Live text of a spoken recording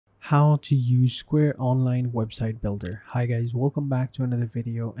How to use Square Online Website Builder. Hi guys, welcome back to another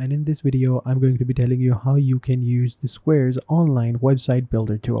video, and in this video I'm going to be telling you how you can use the Square's online website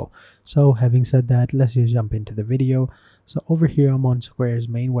builder tool. So having said that, let's just jump into the video. So over here I'm on Square's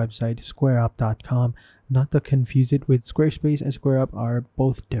main website, squareup.com. Not to confuse it with Squarespace and SquareUp are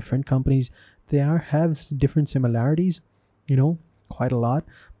both different companies. They have different similarities, quite a lot,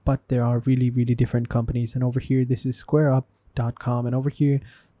 but they are really different companies. And over here this is squareup.com, and over here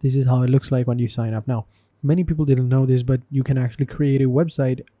this is how it looks like when you sign up. Now, many people didn't know this, but you can actually create a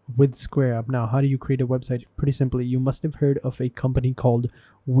website with SquareUp. Now, how do you create a website? Pretty simply, you must have heard of a company called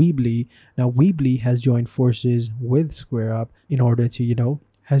Weebly. Now, Weebly has joined forces with SquareUp in order to,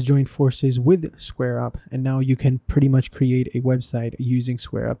 has joined forces with SquareUp, and now you can pretty much create a website using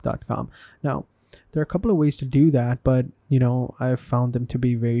squareup.com. Now, there are a couple of ways to do that, but I've found them to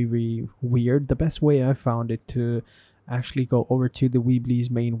be very weird. The best way I found it to actually go over to the Weebly's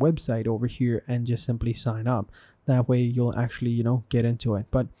main website over here and just simply sign up. That way you'll actually get into it.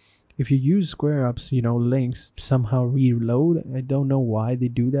 But if you use SquareUp's links somehow reload, I don't know why they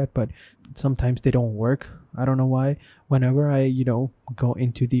do that, but sometimes they don't work. I don't know why. Whenever I go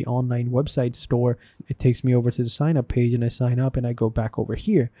into the online website store, it takes me over to the sign up page, and I sign up and I go back over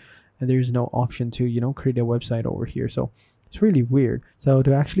here, and there's no option to create a website over here. So it's really weird. So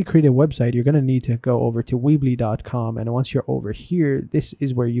to actually create a website, you're going to need to go over to weebly.com, and once you're over here, this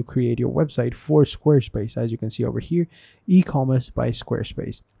is where you create your website for Squarespace. As you can see over here, e-commerce by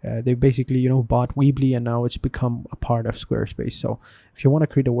Squarespace. They basically bought Weebly, and now it's become a part of Squarespace. So if you want to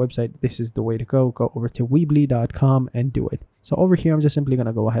create a website, this is the way to go. Go over to weebly.com and do it. So over here, I'm just simply going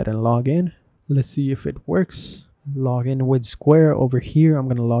to go ahead and log in. Let's see if it works. Log in with Square. Over here, I'm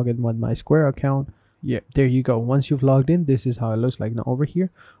going to log in with my Square account. Yeah, there you go. Once you've logged in, this is how it looks like. Now over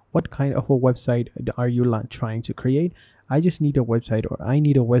here, what kind of a website are you trying to create? I just need a website, or I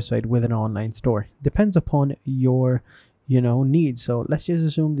need a website with an online store. Depends upon your needs. So let's just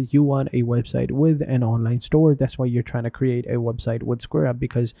assume that you want a website with an online store. That's why you're trying to create a website with SquareUp,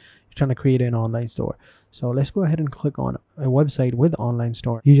 because you're trying to create an online store. So let's go ahead and click on a website with online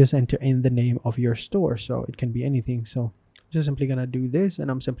store. You just enter in the name of your store, so it can be anything. So just simply gonna do this,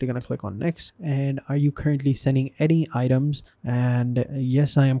 and I'm simply gonna click on next. And are you currently selling any items? And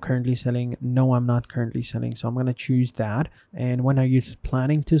yes, I am currently selling. No, I'm not currently selling, so I'm gonna choose that. And when are you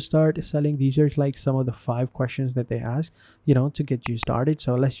planning to start selling? These are like some of the 5 questions that they ask to get you started.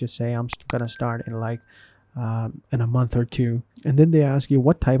 So let's just say I'm gonna start in like in a month or 2, and then they ask you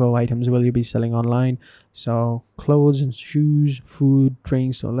what type of items will you be selling online. So clothes and shoes, food,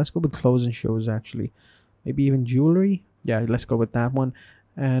 drinks. So let's go with clothes and shoes, actually. Maybe even jewelry. Yeah, let's go with that one.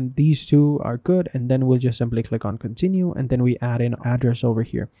 And these 2 are good, and then we'll just simply click on continue, and then we add in address over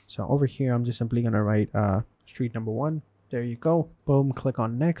here. So over here, I'm just simply gonna write street number 1. There you go. Boom. Click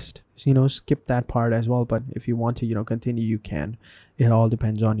on next. So, skip that part as well, but if you want to continue, you can. It all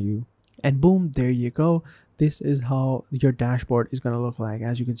depends on you. And boom, there you go. This is how your dashboard is going to look like.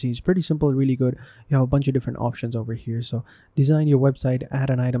 As you can see, it's pretty simple, really good. You have a bunch of different options over here. So design your website,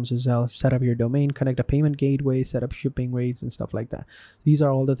 add an item to sell, set up your domain, connect a payment gateway, set up shipping rates and stuff like that. These are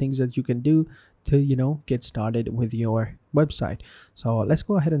all the things that you can do to get started with your website. So let's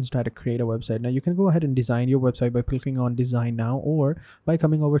go ahead and start to create a website. Now you can go ahead and design your website by clicking on design now, or by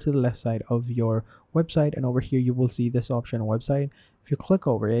coming over to the left side of your website, and over here you will see this option, website. If you click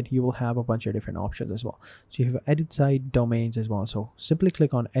over it, you will have a bunch of different options as well. So you have edit site, domains as well. So simply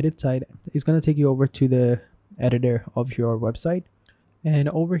click on edit site. It's going to take you over to the editor of your website. And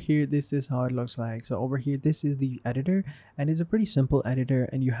over here, this is how it looks like. So over here, this is the editor, and it's a pretty simple editor,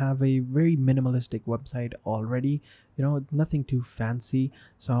 and you have a very minimalistic website already, nothing too fancy.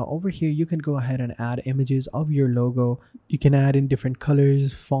 So over here, you can go ahead and add images of your logo. You can add in different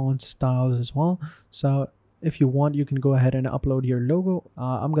colors, fonts, styles as well. So if you want, you can go ahead and upload your logo.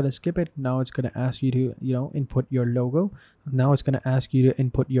 I'm going to skip it. Now it's going to ask you to, input your logo. Now it's going to ask you to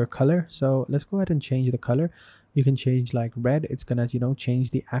input your color. So let's go ahead and change the color. You can change like red. It's going to,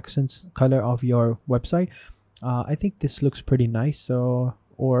 change the accents color of your website. I think this looks pretty nice. So,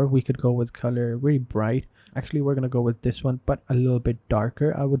 or we could go with color very bright. Actually, we're going to go with this one, but a little bit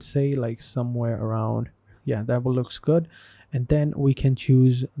darker, I would say, like somewhere around. Yeah, that will looks good. And then we can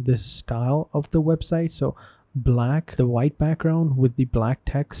choose the style of the website. So black, the white background with the black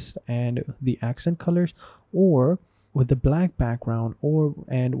text and the accent colors, or with the black background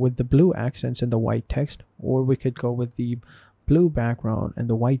and with the blue accents and the white text, or we could go with the blue background and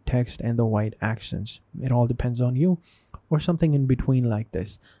the white text and the white accents. It all depends on you, or something in between like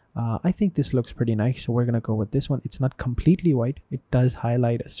this. I think this looks pretty nice, so we're gonna go with this one. It's not completely white, it does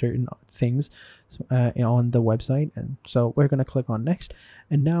highlight certain things on the website, and so we're gonna click on next.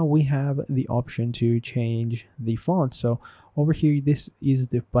 And now we have the option to change the font. So over here, this is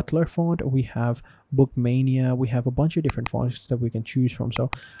the Butler font. We have Bookmania, we have a bunch of different fonts that we can choose from.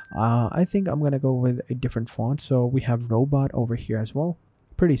 So I think I'm gonna go with a different font. So we have Robot over here as well.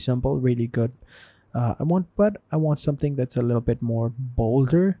 Pretty simple, really good. I want something that's a little bit more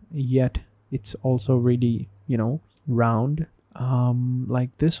bolder, yet it's also really, you know, round,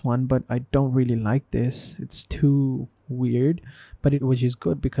 like this one. But I don't really like this, it's too weird, but which is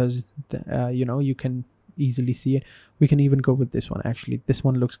good because you know, you can easily see it. We can even go with this one. Actually, this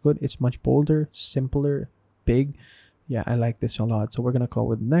one looks good, it's much bolder, simpler, big. Yeah, I like this a lot. So we're gonna go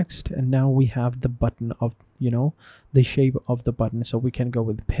with next. And now we have the button of, you know, the shape of the button. So we can go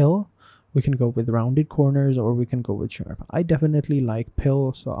with pill, we can go with rounded corners, or we can go with sharp. I definitely like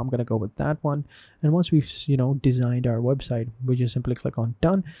pill, so I'm gonna go with that one. And once we've, you know, designed our website, we just simply click on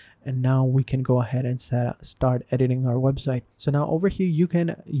done, and now we can go ahead and start editing our website. So now over here, you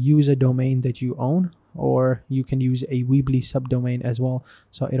can use a domain that you own, or you can use a Weebly subdomain as well.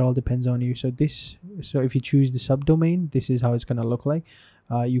 So it all depends on you. So if you choose the subdomain, this is how it's gonna look like.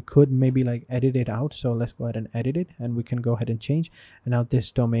 You could maybe like edit it out. So let's go ahead and edit it, and we can go ahead and change. And now this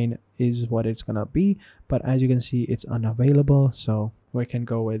domain is what it's gonna be, but as you can see, it's unavailable. So we can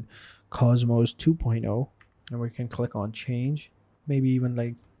go with Cosmos 2.0, and we can click on change. Maybe even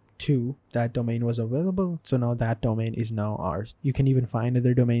like 2, that domain was available, so now that domain is now ours. You can even find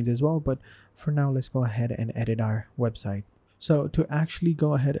other domains as well, but for now, let's go ahead and edit our website. So to actually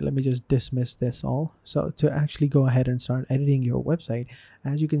go ahead, let me just dismiss this all. So to actually go ahead and start editing your website,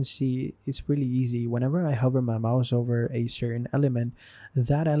 as you can see, it's really easy. Whenever I hover my mouse over a certain element,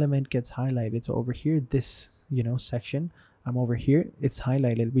 that element gets highlighted. So over here, this, you know, section, I'm over here, it's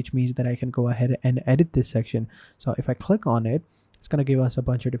highlighted, which means that I can go ahead and edit this section. So if I click on it, it's going to give us a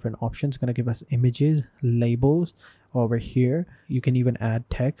bunch of different options. It's going to give us images, labels. Over here, you can even add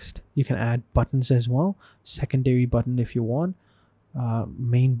text. You can add buttons as well, secondary button if you want,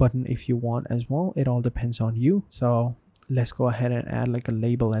 main button if you want as well. It all depends on you. So let's go ahead and add like a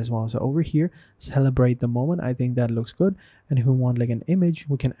label as well. So over here, celebrate the moment. I think that looks good. And if we want like an image,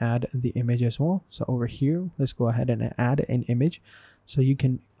 we can add the image as well. So over here, let's go ahead and add an image. So you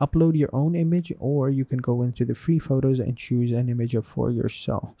can upload your own image, or you can go into the free photos and choose an image for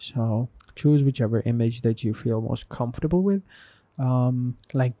yourself. So choose whichever image that you feel most comfortable with,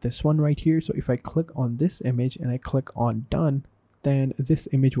 like this one right here. So if I click on this image and I click on done, then this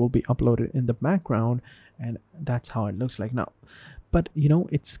image will be uploaded in the background, and that's how it looks like now. But you know,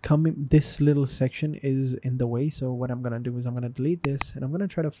 it's coming, this little section is in the way. So what I'm gonna do is I'm gonna delete this, and I'm gonna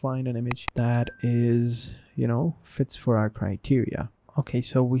try to find an image that is, you know, fits for our criteria. Okay,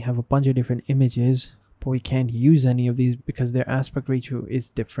 so we have a bunch of different images, but we can't use any of these because their aspect ratio is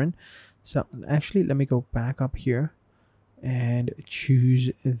different. So actually, let me go back up here and choose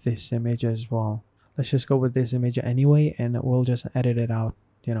this image as well. Let's just go with this image anyway, and we'll just edit it out,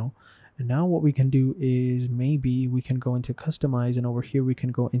 you know. And now what we can do is maybe we can go into customize, and over here we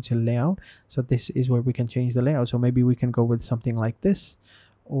can go into layout. So this is where we can change the layout. So maybe we can go with something like this,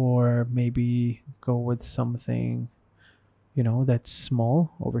 or maybe go with something, you know, that's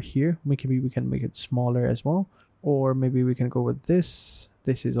small over here. Maybe we can make it smaller as well, or maybe we can go with this.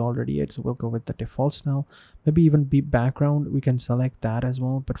 This is already it, so we'll go with the defaults now. Maybe even be background, we can select that as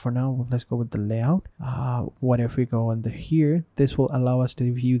well, but for now let's go with the layout. What if we go under here? This will allow us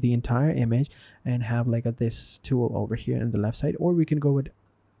to view the entire image and have like this tool over here in the left side, or we can go with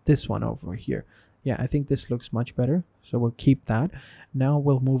this one over here. Yeah, I think this looks much better, so we'll keep that. Now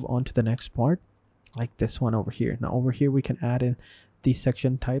we'll move on to the next part, like this one over here. Now over here we can add in the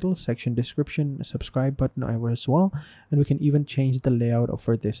section title, section description, subscribe button as well, and we can even change the layout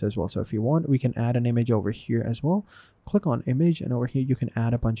for this as well. So if you want, we can add an image over here as well. Click on image, and over here you can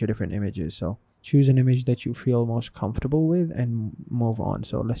add a bunch of different images. So choose an image that you feel most comfortable with and move on.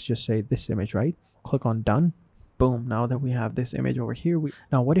 So let's just say this image, right? Click on done. Boom, now that we have this image over here,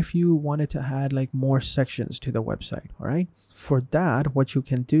 now what if you wanted to add like more sections to the website? All right, for that, what you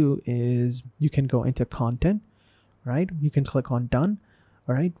can do is you can go into content, right? You can click on done.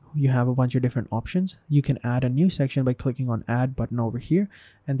 All right, you have a bunch of different options. You can add a new section by clicking on add button over here,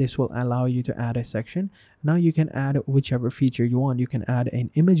 and this will allow you to add a section. Now you can add whichever feature you want. You can add an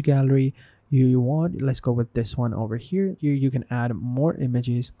image gallery you want. Let's go with this one over here. You can add more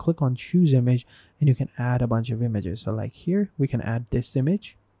images. Click on choose image, and you can add a bunch of images. So like here, we can add this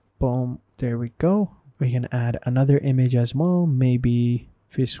image. Boom, there we go. We can add another image as well. Maybe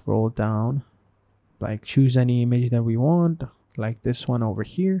if we scroll down, like choose any image that we want. like this one over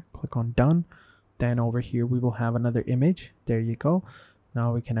here. Click on done. Then over here we will have another image. There you go.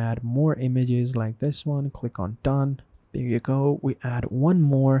 Now we can add more images like this one. Click on done. There you go. We add one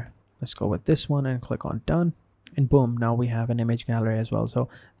more. Let's go with this one and click on done. And boom, now we have an image gallery as well. So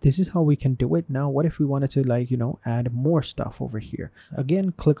this is how we can do it. Now what if we wanted to, like, you know, add more stuff over here?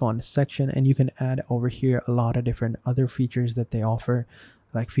 Again, click on section and you can add over here a lot of different other features that they offer,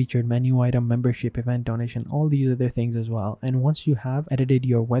 like featured menu item, membership, event, donation, all these other things as well. And once you have edited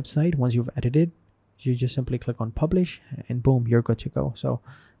your website, once you've edited, you just simply click on publish and boom, you're good to go. So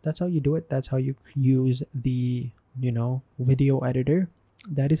that's how you do it. That's how you use the, you know, video editor.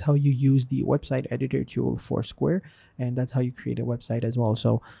 That is how you use the website editor tool for Square, and that's how you create a website as well.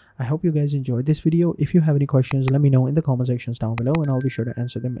 So I hope you guys enjoyed this video. If you have any questions, let me know in the comment sections down below and I'll be sure to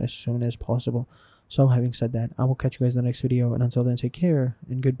answer them as soon as possible. So having said that, I will catch you guys in the next video, and until then, take care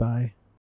and goodbye.